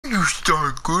New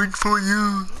start good for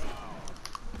you.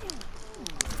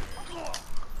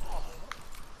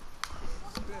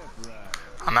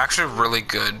 I'm actually really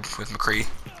good with McCree.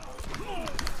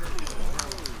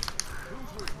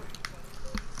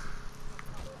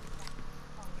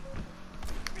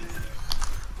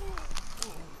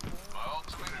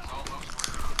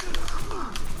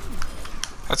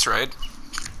 That's right.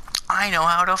 I know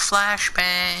how to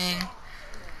flashbang.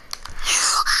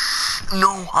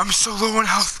 No, I'm so low on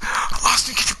health.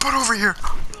 Austin, get your butt over here.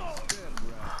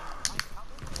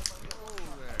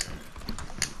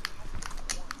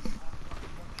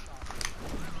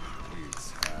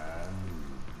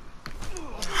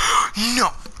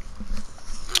 No.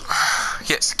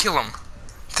 Yes, kill him.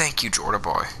 Thank you, Jordan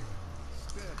boy.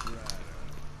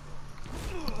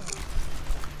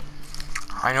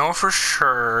 I know for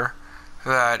sure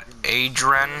that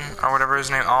Adrian, or whatever his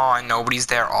name, oh, I know, but he's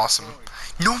there, awesome.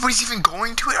 Nobody's even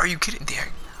going to it? Are you kidding? There.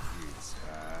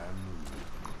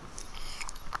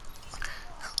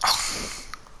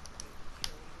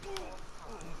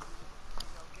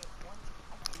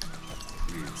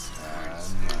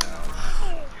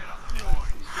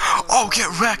 Oh,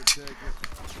 get wrecked!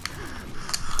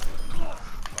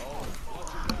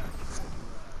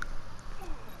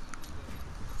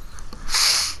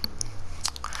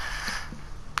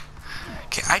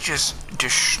 Okay, I just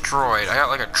destroyed. I got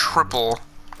like a triple.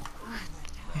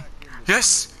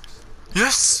 Yes!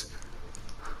 Yes!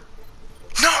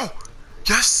 No!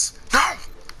 Yes! No!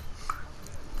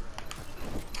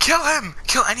 Kill him!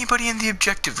 Kill anybody in the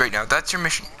objective right now. That's your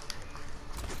mission.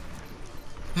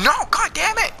 No! God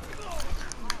damn it!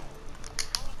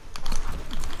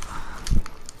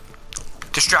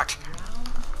 Distract.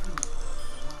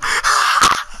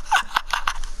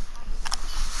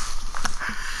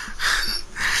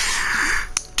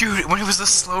 Dude, when it was the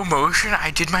slow motion, I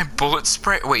did my bullet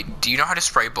spray. Wait, do you know how to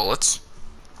spray bullets?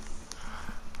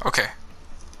 Okay.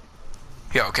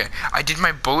 Yeah, okay. I did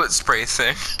my bullet spray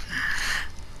thing.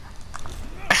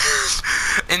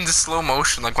 In the slow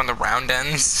motion, like when the round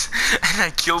ends. And I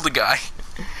killed a guy.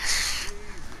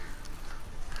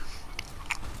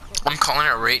 I'm calling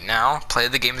it right now. Play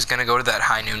of the game is gonna go to that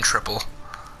high noon triple.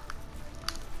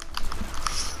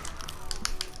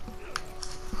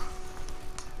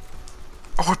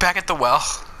 Oh, we're back at the well.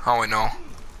 Oh, wait, no.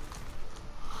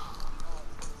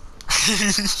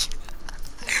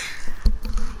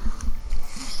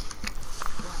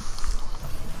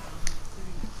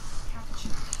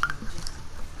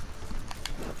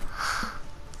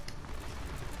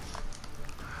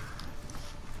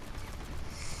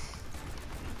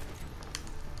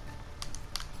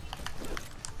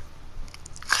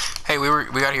 Hey, we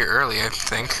got here early, I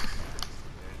think.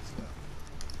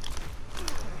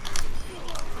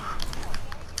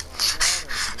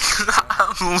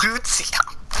 Lucio,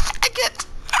 faggot.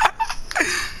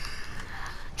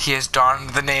 He has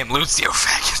donned the name Lucio,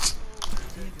 faggot.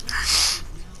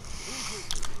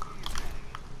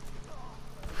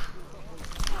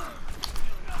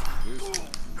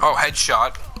 Oh,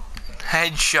 headshot.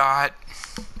 Headshot.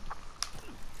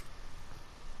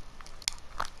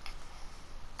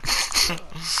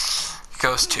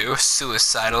 Goes to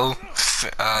suicidal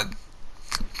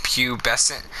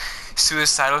pubescent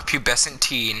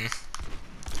teen.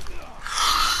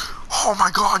 Oh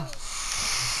my god!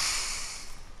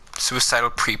 Suicidal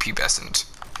prepubescent.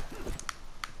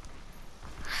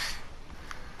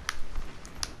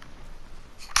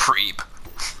 Prebe.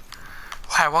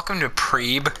 Hi, welcome to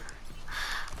Prebe.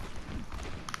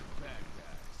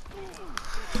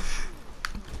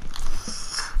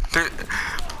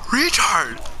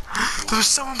 Retard! There was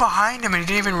someone behind him and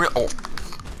he didn't even oh.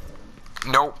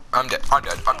 Nope, I'm dead. I'm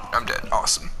dead. I'm dead.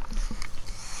 Awesome.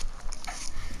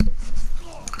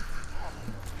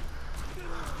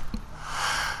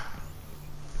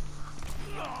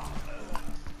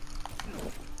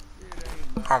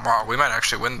 Oh wow, we might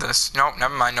actually win this. Nope,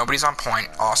 never mind. Nobody's on point.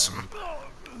 Awesome.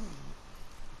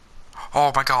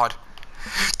 Oh my god.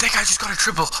 That guy just got a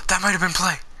triple. That might have been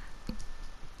play.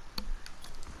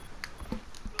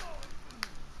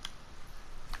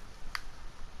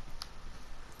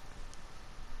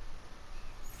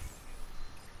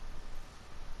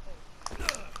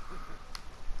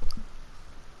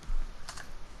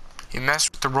 You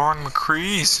messed with the wrong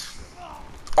McCrees.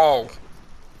 Oh.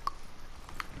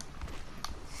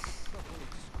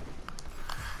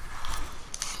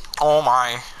 Oh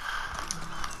my.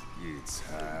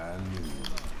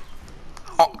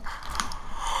 Oh.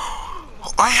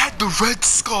 I had the red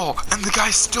skull and the guy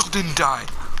still didn't die.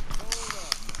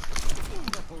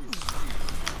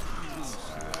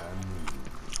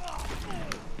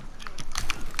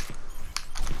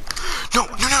 No,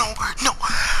 no, no,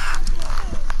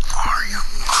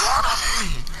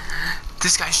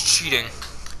 This guy's cheating.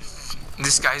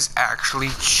 This guy's actually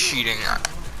cheating.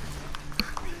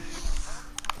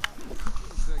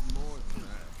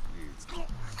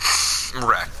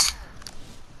 Wrecked.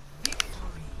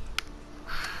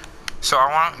 So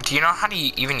do you know how to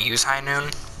even use High Noon?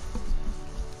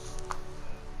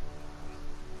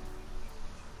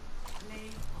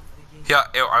 Yeah,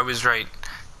 I was right.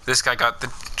 This guy got the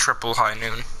triple High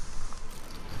Noon.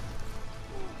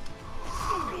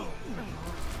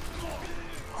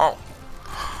 Oh.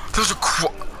 There's a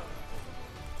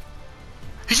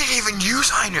He didn't even use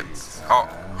High Noon. Oh.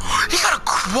 He got a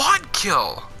quad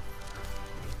kill.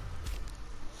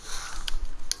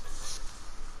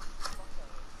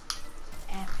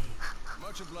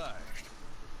 Much obliged.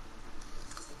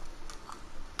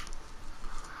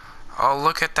 Oh,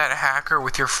 look at that hacker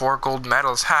with your 4 gold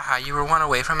medals. Haha, you were 1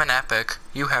 away from an epic.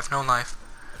 You have no life.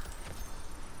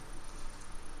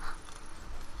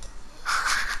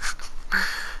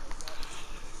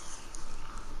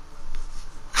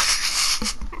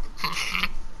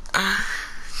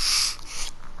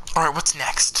 Alright, what's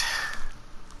next?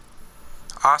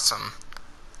 Awesome.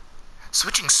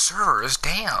 Switching servers,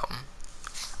 damn.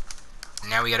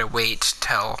 Now we gotta wait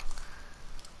till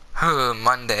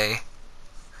Monday.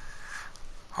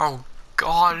 Oh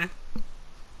god.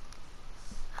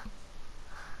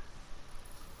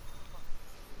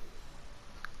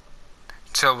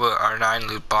 Till our 9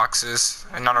 loot boxes.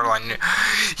 Not our line.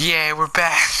 Yeah, we're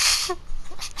back.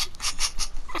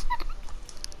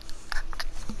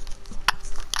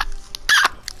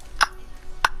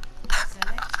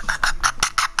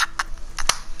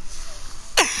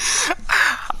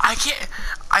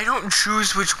 I don't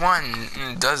choose which one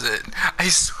does it.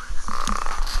 I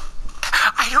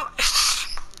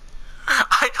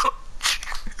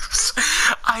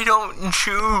don't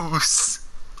choose.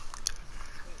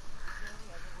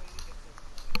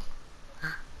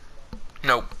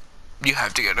 Nope. You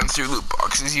have to get them through loot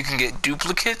boxes. You can get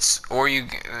duplicates, or you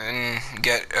can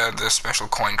get the special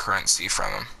coin currency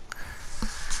from them.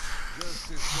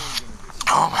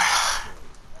 Oh my.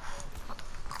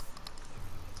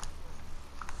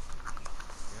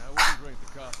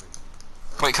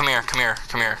 Wait, come here.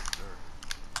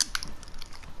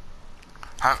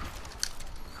 Huh?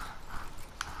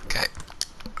 Okay.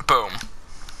 Boom.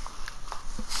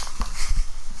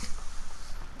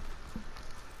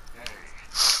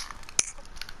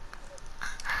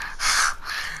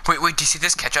 Wait, do you see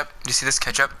this ketchup? Do you see this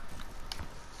ketchup?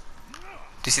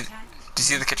 Do you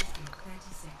see the ketchup?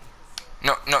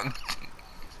 No,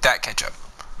 that ketchup.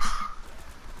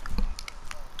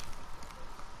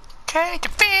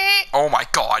 Oh my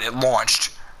god, it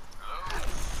launched.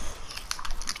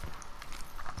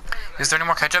 Is there any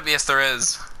more ketchup? Yes, there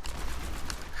is.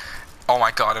 Oh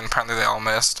my god, and apparently they all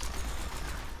missed.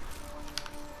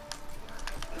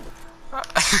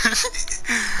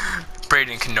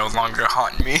 Brayden can no longer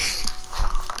haunt me.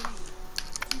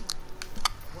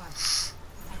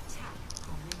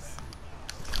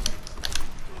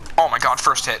 Oh my god,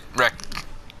 first hit, wreck.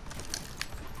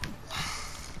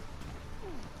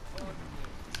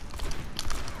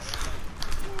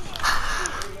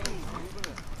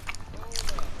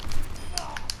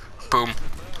 Boom.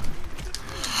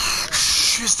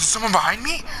 Shit, is there someone behind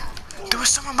me? There was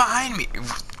someone behind me.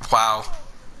 Wow.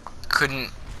 Couldn't.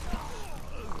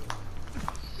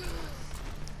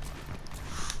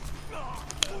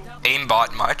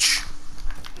 Aimbot much.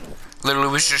 Literally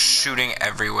was just shooting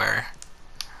everywhere.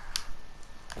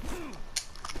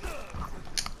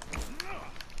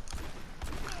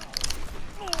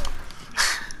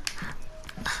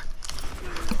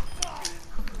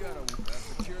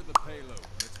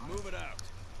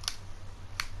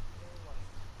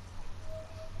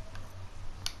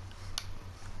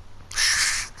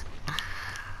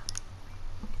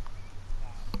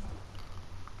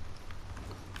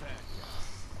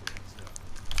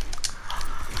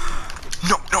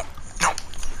 No.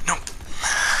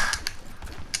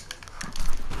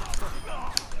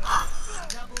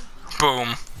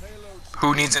 Boom.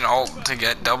 Who needs an ult to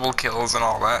get double kills and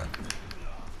all that?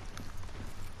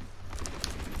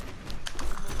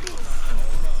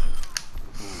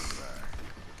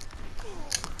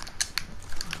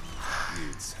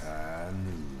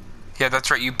 Yeah, that's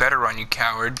right, you better run, you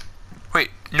coward. Wait,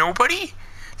 nobody?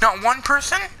 Not one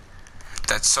person?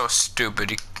 That's so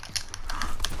stupid.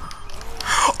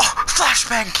 Oh,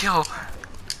 flashbang kill!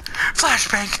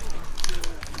 Flashbang!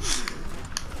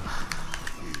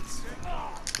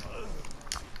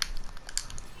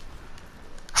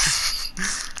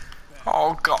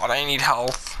 Oh god, I need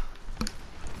health.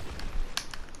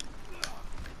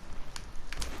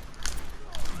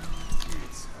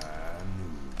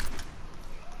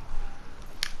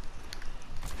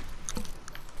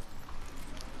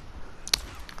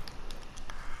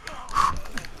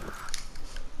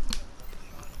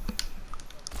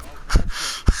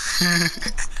 Yeah,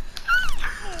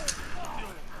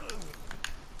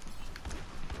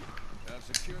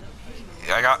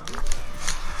 I got...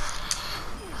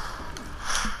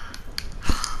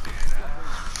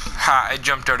 Ha, I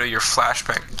jumped out of your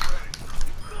flashbang.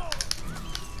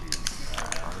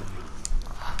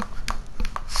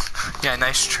 Yeah,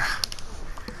 nice try.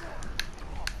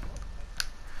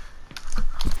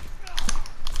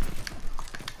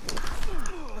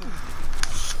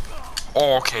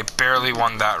 Oh, okay, barely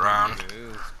won that round.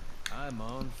 I'm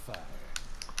on fire.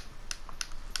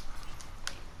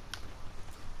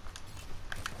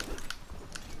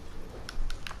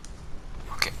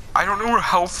 Okay, I don't know where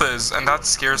health is, and that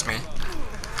scares me.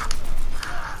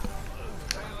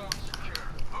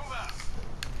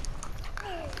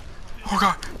 Oh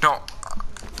god, no.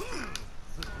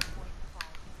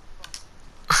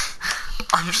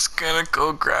 I'm just gonna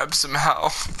go grab some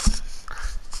health.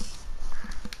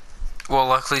 Well,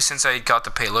 luckily, since I got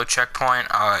the payload checkpoint,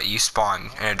 you spawn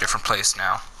in a different place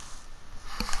now.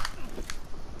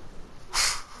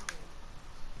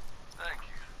 Thank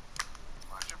you.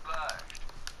 Much obliged.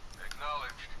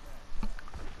 Acknowledged.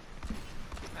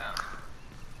 Now,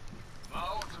 my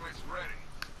ultimate's ready.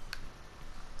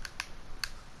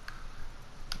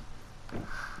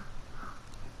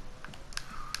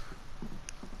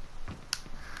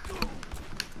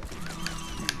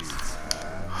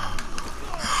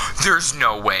 There's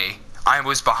no way. I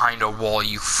was behind a wall,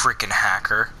 you freaking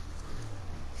hacker.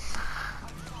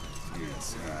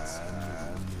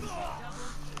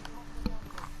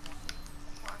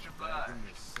 Much obliged.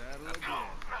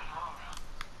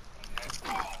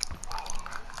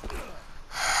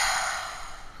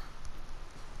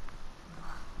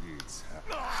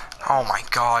 Oh my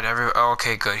god,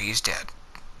 okay, good, he's dead.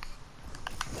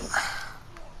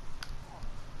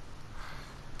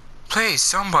 Please,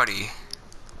 somebody.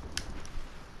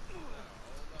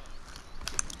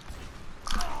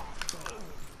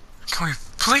 Can we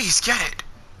please get it?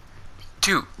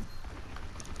 Dude.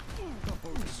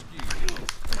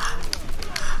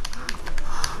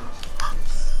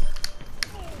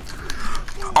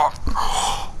 Oh,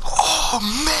 oh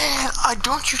man,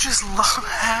 don't you just love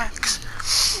hacks?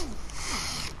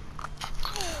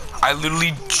 I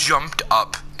literally jumped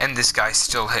up and this guy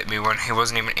still hit me when he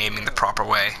wasn't even aiming the proper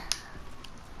way.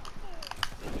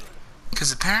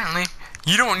 Because apparently,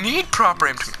 you don't need proper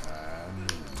aim to...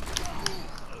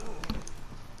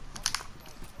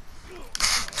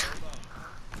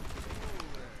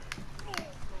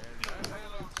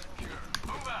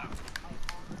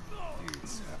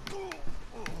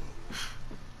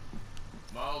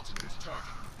 My ultimate's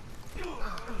charging.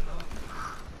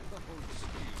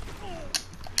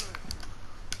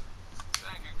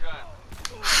 Thank you, kindly.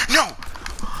 No!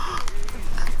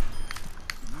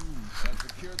 I've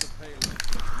secured the payload.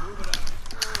 Move it out.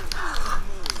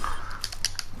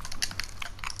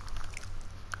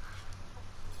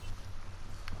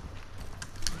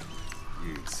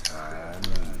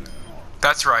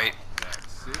 That's right.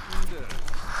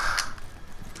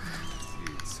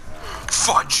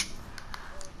 Fudge!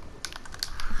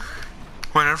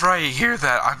 Whenever I hear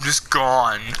that, I'm just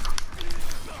gone.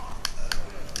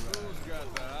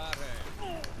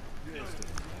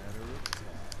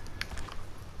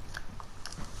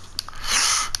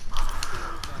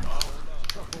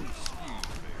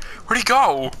 Where'd he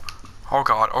go? Oh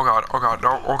god, oh god, oh god,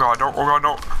 no, oh god, no, oh god,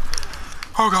 no.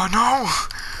 Oh god, no!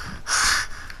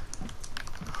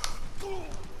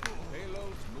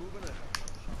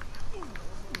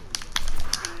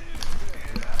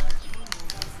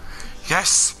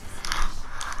 Yes!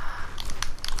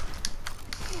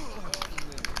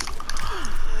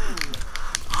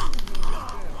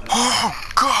 Oh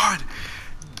god!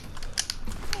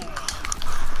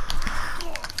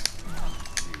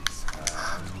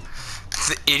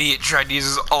 The idiot tried to use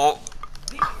his ult.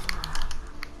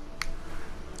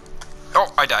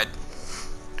 Oh, I died.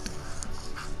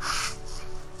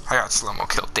 I got slow-mo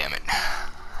kill, damn it.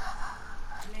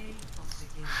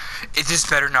 This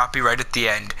better not be right at the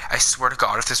end. I swear to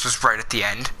God, if this was right at the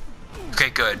end. Okay,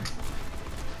 good.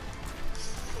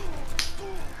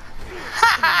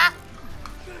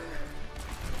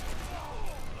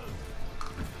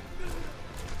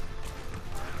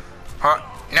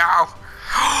 No!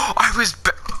 I was